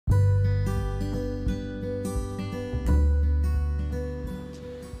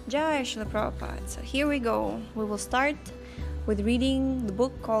Jaya Srila Prabhupada. So here we go. We will start with reading the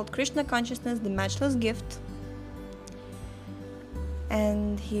book called Krishna Consciousness, the Matchless Gift.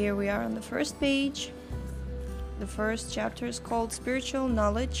 And here we are on the first page. The first chapter is called Spiritual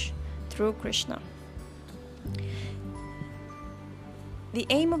Knowledge Through Krishna. The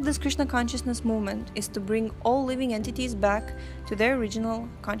aim of this Krishna consciousness movement is to bring all living entities back to their original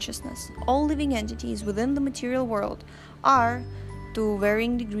consciousness. All living entities within the material world are, to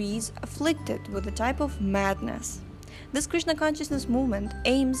varying degrees, afflicted with a type of madness. This Krishna consciousness movement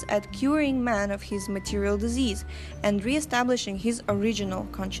aims at curing man of his material disease and re-establishing his original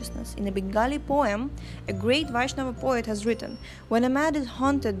consciousness. In a Bengali poem, a great Vaisnava poet has written, "When a man is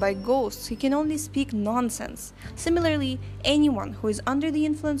haunted by ghosts, he can only speak nonsense." Similarly, anyone who is under the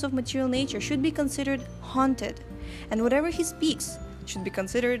influence of material nature should be considered haunted, and whatever he speaks should be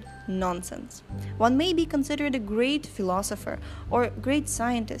considered nonsense. One may be considered a great philosopher or great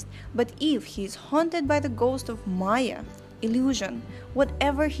scientist, but if he is haunted by the ghost of Maya, illusion,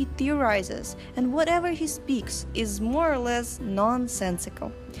 whatever he theorizes and whatever he speaks is more or less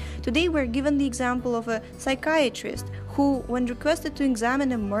nonsensical. Today we're given the example of a psychiatrist who, when requested to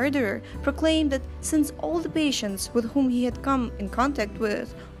examine a murderer, proclaimed that since all the patients with whom he had come in contact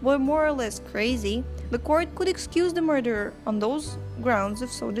with were more or less crazy, the court could excuse the murderer on those grounds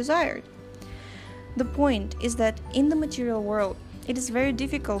if so desired. The point is that in the material world, it is very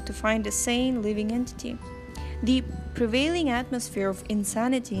difficult to find a sane living entity. The prevailing atmosphere of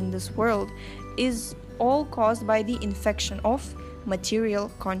insanity in this world is all caused by the infection of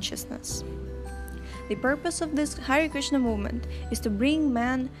material consciousness. The purpose of this Hare Krishna movement is to bring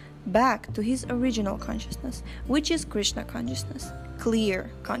man back to his original consciousness, which is Krishna consciousness, clear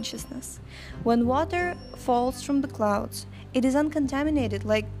consciousness. When water falls from the clouds, it is uncontaminated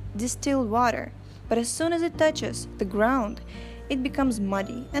like distilled water, but as soon as it touches the ground, it becomes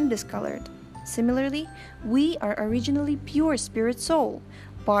muddy and discolored. Similarly, we are originally pure spirit soul,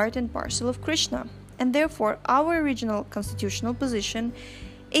 part and parcel of Krishna, and therefore our original constitutional position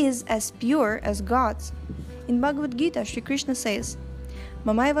is as pure as God's. In Bhagavad-gita, Sri Krishna says,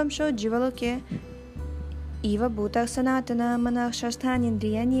 "Mamaivamsho jivaloke iva bhuta sanatana manashasthani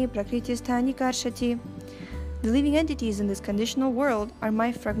indriyani prakritisthani karshati." The living entities in this conditional world are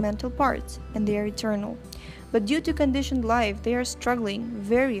my fragmental parts, and they are eternal. But due to conditioned life, they are struggling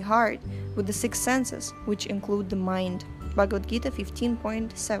very hard with the six senses, which include the mind. Bhagavad-gita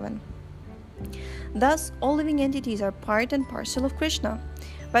 15.7. Thus, all living entities are part and parcel of Krishna.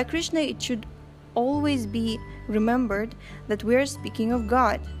 By Krishna, it should always be remembered that we are speaking of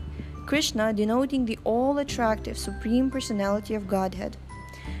God. Krishna denoting the all-attractive Supreme Personality of Godhead.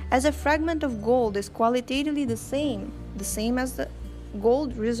 As a fragment of gold is qualitatively the same as the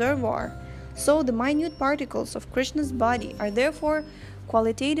gold reservoir, so the minute particles of Krishna's body are therefore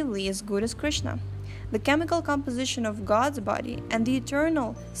qualitatively as good as Krishna. The chemical composition of God's body and the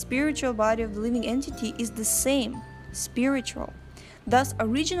eternal spiritual body of the living entity is the same, spiritual. Thus,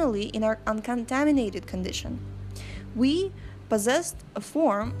 originally in our uncontaminated condition, we possessed a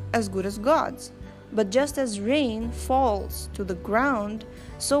form as good as God's. But just as rain falls to the ground,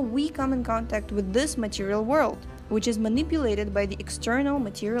 so we come in contact with this material world, which is manipulated by the external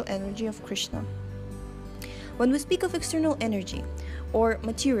material energy of Krishna. When we speak of external energy or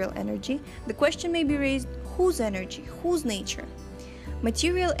material energy, the question may be raised, whose energy, whose nature?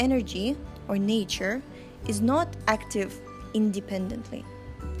 Material energy or nature is not active independently.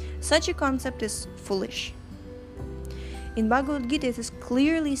 Such a concept is foolish. In Bhagavad-gita, it is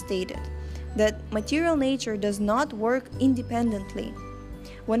clearly stated that material nature does not work independently.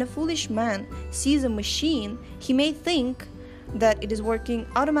 When a foolish man sees a machine, he may think that it is working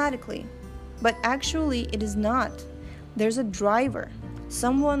automatically, but actually it is not. There's a driver,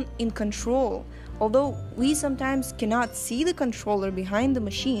 someone in control, although we sometimes cannot see the controller behind the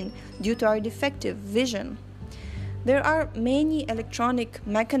machine due to our defective vision. There are many electronic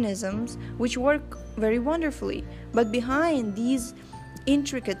mechanisms which work very wonderfully, but behind these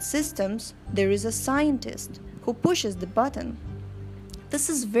intricate systems, there is a scientist who pushes the button. This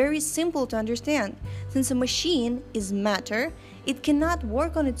is very simple to understand. Since a machine is matter, it cannot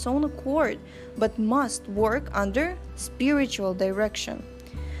work on its own accord, but must work under spiritual direction.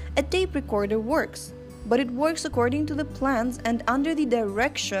 A tape recorder works, but it works according to the plans and under the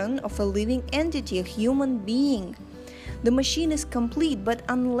direction of a living entity, a human being. The machine is complete, but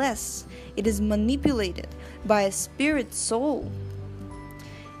unless it is manipulated by a spirit soul,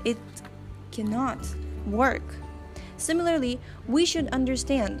 it cannot work. Similarly, we should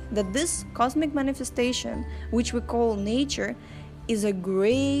understand that this cosmic manifestation, which we call nature, is a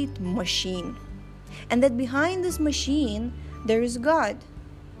great machine, and that behind this machine there is God.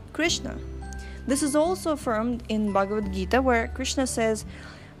 Krishna. This is also affirmed in Bhagavad-gita, where Krishna says,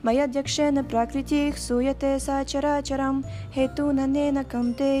 Maya Dyakshena Prakriti Suyate Sacharacharam Hetu Nanena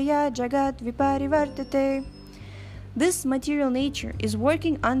Kamteya Jagat Viparivartate. This material nature is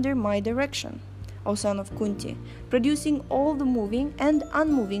working under my direction, O son of Kunti, producing all the moving and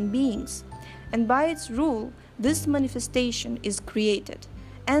unmoving beings. And by its rule, this manifestation is created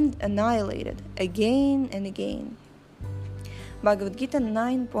and annihilated again and again. Bhagavad-gita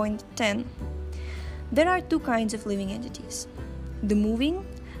 9.10. There are two kinds of living entities. The moving,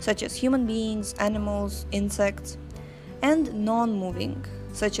 such as human beings, animals, insects, and non-moving,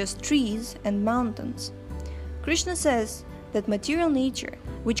 such as trees and mountains. Krishna says that material nature,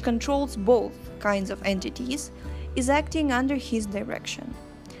 which controls both kinds of entities, is acting under his direction.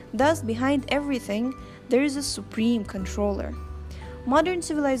 Thus, behind everything, there is a supreme controller. Modern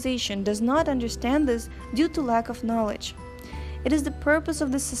civilization does not understand this due to lack of knowledge. It is the purpose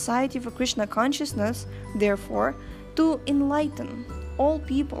of the Society for Krishna Consciousness, therefore, to enlighten all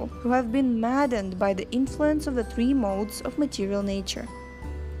people who have been maddened by the influence of the three modes of material nature.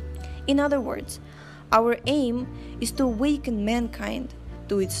 In other words, our aim is to awaken mankind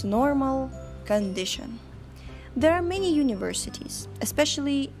to its normal condition. There are many universities,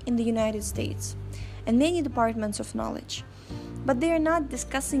 especially in the United States, and many departments of knowledge, but they are not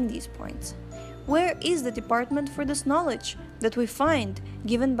discussing these points. Where is the department for this knowledge that we find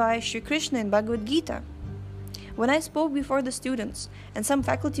given by Sri Krishna in Bhagavad-gita? When I spoke before the students and some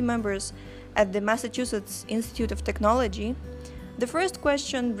faculty members at the Massachusetts Institute of Technology, the first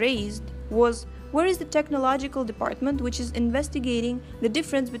question raised was, where is the technological department which is investigating the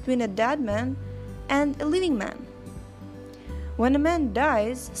difference between a dead man and a living man? When a man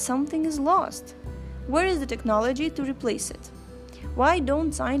dies, something is lost. Where is the technology to replace it? Why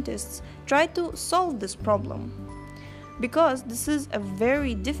don't scientists try to solve this problem? Because this is a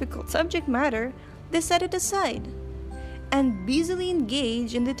very difficult subject matter, they set it aside and busily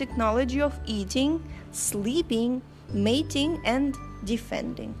engage in the technology of eating, sleeping, mating, and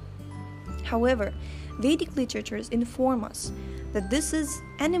defending. However, Vedic literatures inform us that this is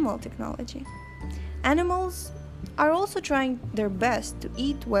animal technology. Animals are also trying their best to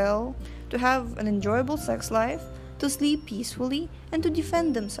eat well, to have an enjoyable sex life, to sleep peacefully, and to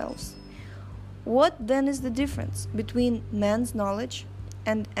defend themselves. What then is the difference between man's knowledge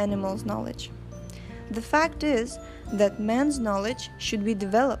and animal's knowledge? The fact is that man's knowledge should be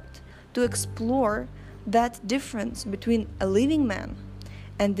developed to explore that difference between a living man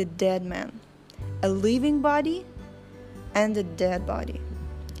and a dead man, a living body and a dead body.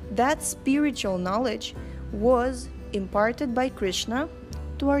 That spiritual knowledge was imparted by Krishna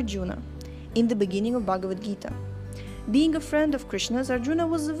to Arjuna in the beginning of Bhagavad-gita. Being a friend of Krishna's, Arjuna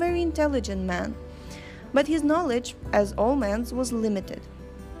was a very intelligent man, but his knowledge, as all men's, was limited.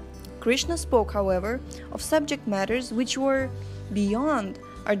 Krishna spoke, however, of subject matters which were beyond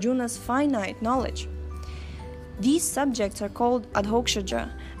Arjuna's finite knowledge. These subjects are called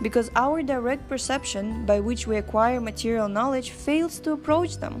adhokshaja because our direct perception by which we acquire material knowledge fails to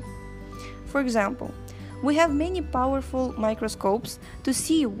approach them. For example, we have many powerful microscopes to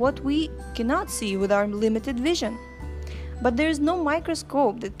see what we cannot see with our limited vision. But there is no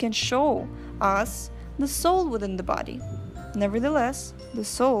microscope that can show us the soul within the body. Nevertheless, the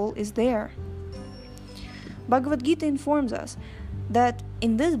soul is there. Bhagavad-gita informs us that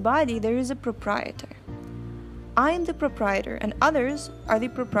in this body there is a proprietor. I am the proprietor, and others are the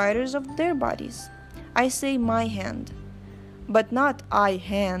proprietors of their bodies. I say my hand, but not I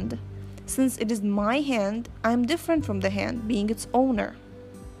hand. Since it is my hand, I am different from the hand, being its owner.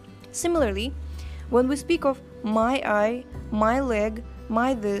 Similarly, when we speak of my eye, my leg,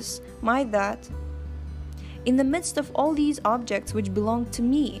 my this, my that, in the midst of all these objects which belong to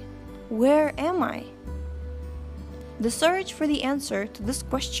me, where am I? The search for the answer to this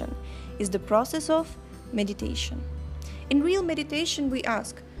question is the process of meditation. In real meditation, we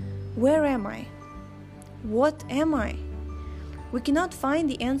ask, where am I? What am I? We cannot find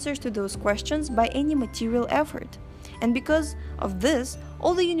the answers to those questions by any material effort. And because of this,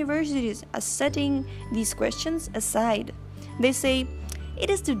 all the universities are setting these questions aside. They say, it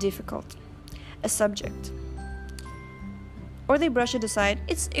is too difficult, a subject. Or they brush it aside,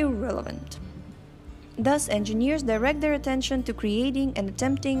 it's irrelevant. Thus, engineers direct their attention to creating and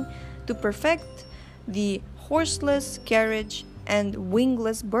attempting to perfect the horseless carriage and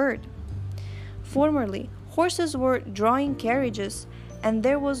wingless bird. Formerly, horses were drawing carriages and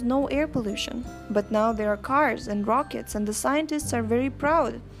there was no air pollution. But now there are cars and rockets, and the scientists are very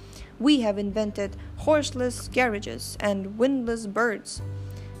proud. We have invented horseless carriages and windless birds,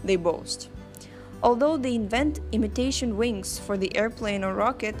 they boast. Although they invent imitation wings for the airplane or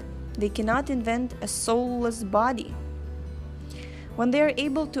rocket, they cannot invent a soulless body. When they are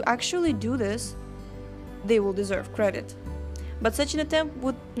able to actually do this, they will deserve credit. But such an attempt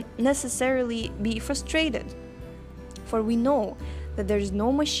would necessarily be frustrated, for we know that there is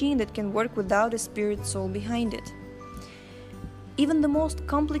no machine that can work without a spirit soul behind it. Even the most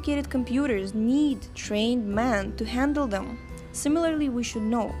complicated computers need trained man to handle them. Similarly, we should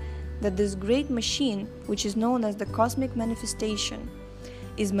know that this great machine, which is known as the cosmic manifestation,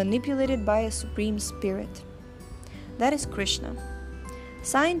 is manipulated by a supreme spirit. That is Krishna.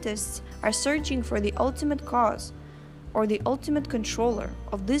 Scientists are searching for the ultimate cause or the ultimate controller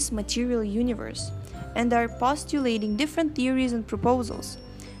of this material universe and are postulating different theories and proposals,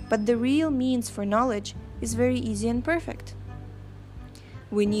 but the real means for knowledge is very easy and perfect.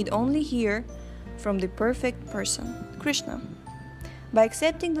 We need only hear from the perfect person, Krishna. By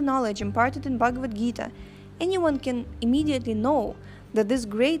accepting the knowledge imparted in Bhagavad-gita, anyone can immediately know that this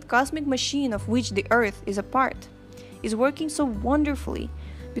great cosmic machine of which the earth is a part is working so wonderfully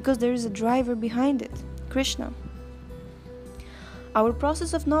because there is a driver behind it, Krishna. Our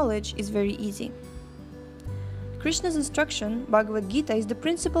process of knowledge is very easy. Krishna's instruction, Bhagavad-gita, is the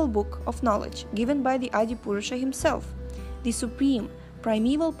principal book of knowledge given by the Adipurusha himself, the supreme,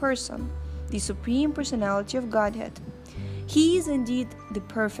 primeval person, the supreme personality of Godhead. He is indeed the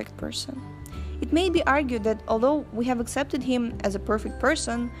perfect person. It may be argued that although we have accepted him as a perfect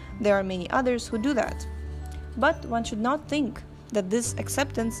person, there are many others who do that. But one should not think that this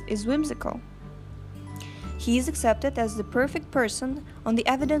acceptance is whimsical. He is accepted as the perfect person on the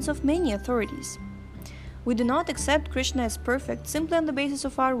evidence of many authorities. We do not accept Krishna as perfect simply on the basis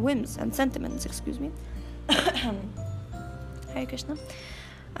of our whims and sentiments. Hare Krishna.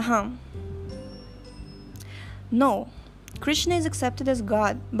 No, Krishna is accepted as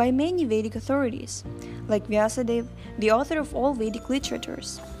God by many Vedic authorities, like Vyasadeva, the author of all Vedic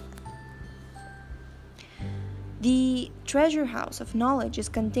literatures. The treasure house of knowledge is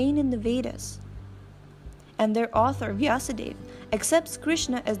contained in the Vedas, and their author, Vyasadeva, accepts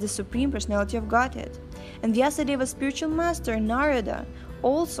Krishna as the Supreme Personality of Godhead, and Vyasadeva's spiritual master, Narada,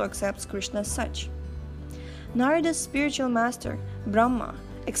 also accepts Krishna as such. Narada's spiritual master, Brahma,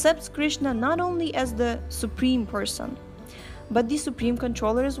 accepts Krishna not only as the Supreme Person, but the Supreme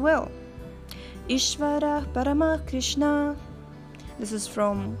Controller as well. Ishvara Parama Krishna. This is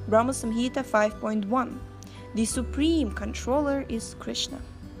from Brahma Samhita 5.1. The Supreme Controller is Krishna.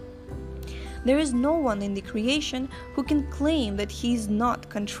 There is no one in the creation who can claim that he is not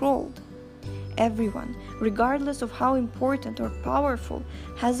controlled. Everyone, regardless of how important or powerful,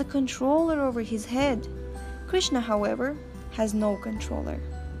 has a controller over his head. Krishna, however, has no controller.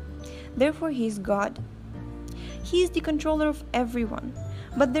 Therefore, he is God. He is the controller of everyone,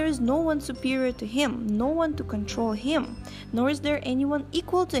 but there is no one superior to him, no one to control him, nor is there anyone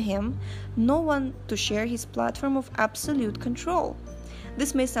equal to him, no one to share his platform of absolute control.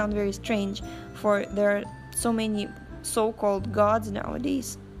 This may sound very strange, for there are so many so-called gods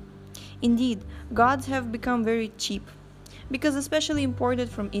nowadays. Indeed, gods have become very cheap, because especially imported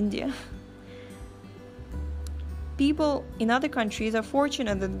from India. People in other countries are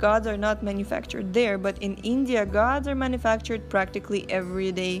fortunate that gods are not manufactured there, but in India, gods are manufactured practically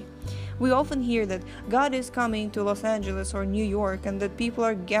every day. We often hear that God is coming to Los Angeles or New York and that people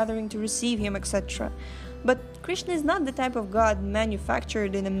are gathering to receive him, etc. But Krishna is not the type of God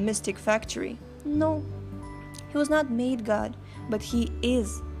manufactured in a mystic factory. No, he was not made God, but he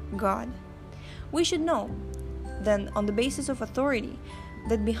is God. We should know, then, on the basis of authority,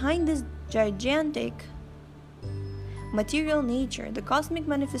 that behind this gigantic material nature, the cosmic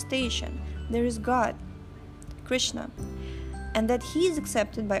manifestation, there is God, Krishna, and that he is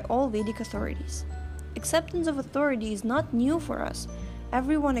accepted by all Vedic authorities. Acceptance of authority is not new for us.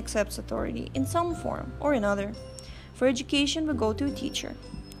 Everyone accepts authority in some form or another. For education, we go to a teacher,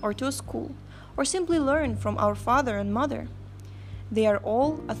 or to a school, or simply learn from our father and mother. They are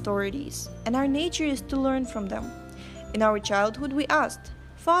all authorities, and our nature is to learn from them. In our childhood, we asked,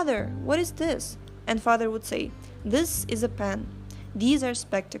 "Father, what is this?" And father would say, "This is a pen, these are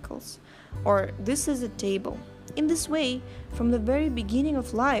spectacles," or "This is a table." In this way, from the very beginning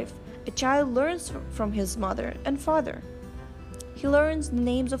of life, a child learns from his mother and father. He learns the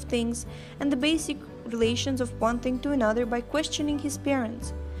names of things and the basic relations of one thing to another by questioning his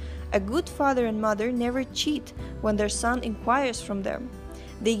parents. A good father and mother never cheat when their son inquires from them.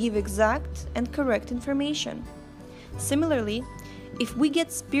 They give exact and correct information. Similarly, if we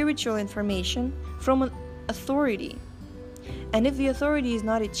get spiritual information from an authority, and if the authority is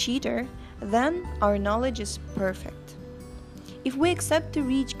not a cheater, then our knowledge is perfect. If we accept to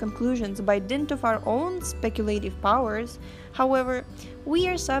reach conclusions by dint of our own speculative powers, however, we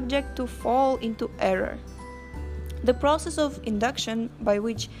are subject to fall into error. The process of induction, by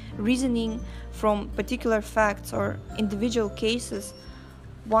which reasoning from particular facts or individual cases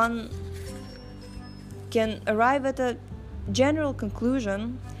one can arrive at a general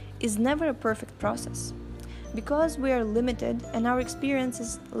conclusion, is never a perfect process. Because we are limited and our experience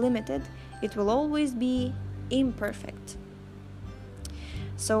is limited, it will always be imperfect.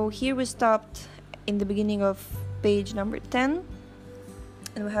 So here we stopped in the beginning of page number 10,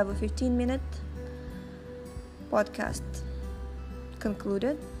 and we have a 15-minute podcast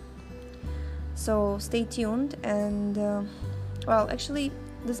concluded. So stay tuned, and actually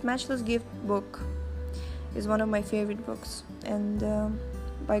this Matchless Gift book is one of my favorite books, and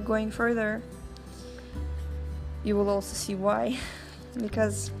by going further you will also see why.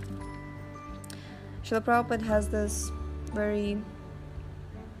 Because Srila Prabhupada has this very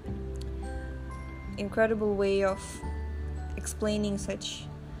incredible way of explaining such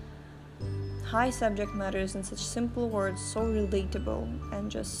high subject matters in such simple words, so relatable and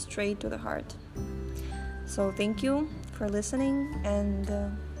just straight to the heart. So thank you for listening, and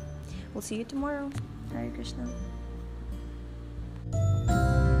we'll see you tomorrow. Hare Krishna.